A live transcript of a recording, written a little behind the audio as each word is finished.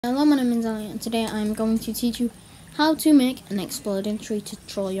Hello, my name is Ali, and today I'm going to teach you how to make an exploding tree to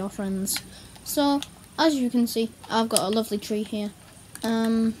troll your friends. So, as you can see, I've got a lovely tree here.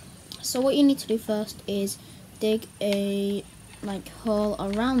 So what you need to do first is dig a hole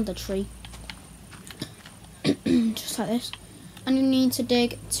around the tree, just like this, and you need to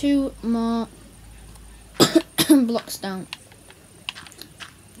dig 2 more blocks down,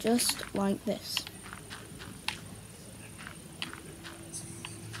 just like this.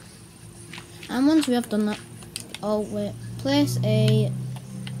 And once you have done that, place a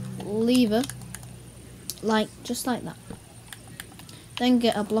lever, just like that. Then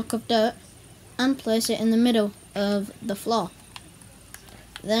get a block of dirt and place it in the middle of the floor.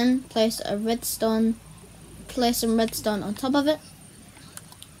 Then place some redstone on top of it,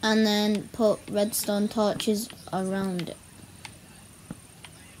 and then put redstone torches around it.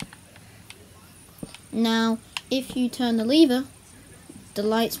 Now, if you turn the lever, the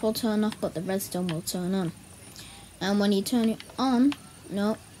lights will turn off, but the redstone will turn on. And when you turn it on,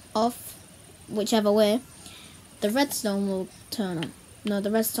 off, whichever way, the redstone will turn on. The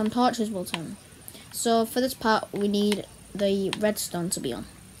redstone torches will turn on. So for this part, we need the redstone to be on,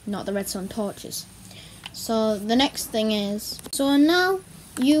 not the redstone torches. So the next thing is, now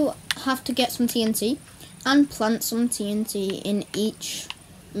you have to get some TNT and plant some TNT in each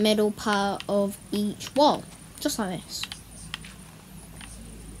middle part of each wall, just like this.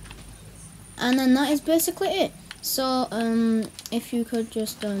 And then that is basically it. So if you could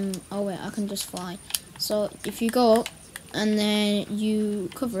just I can just fly. So if you go up and then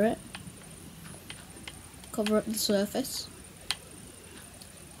you cover up the surface,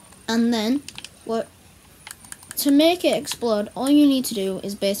 and then to make it explode, all you need to do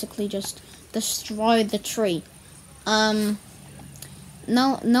is basically just destroy the tree. No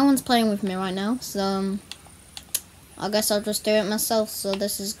one's playing with me right now, so I guess I'll just do it myself, so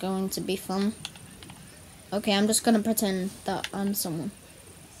this is going to be fun. Okay, I'm just gonna pretend that I'm someone.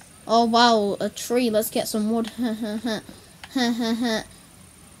 Oh wow, a tree, let's get some wood.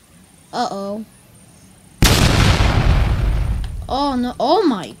 Uh-oh. Oh no, oh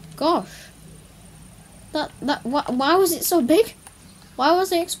my gosh. Why was it so big? Why was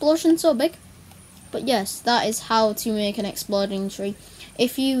the explosion so big? But yes, that is how to make an exploding tree.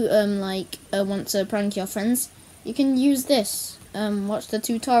 If you want to prank your friends, you can use this. Watch the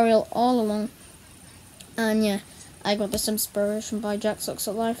tutorial all along. And yeah, I got this inspiration by Jack Sucks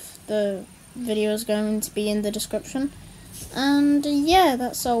at Life. The video is going to be in the description. And yeah,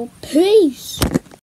 that's all. Peace!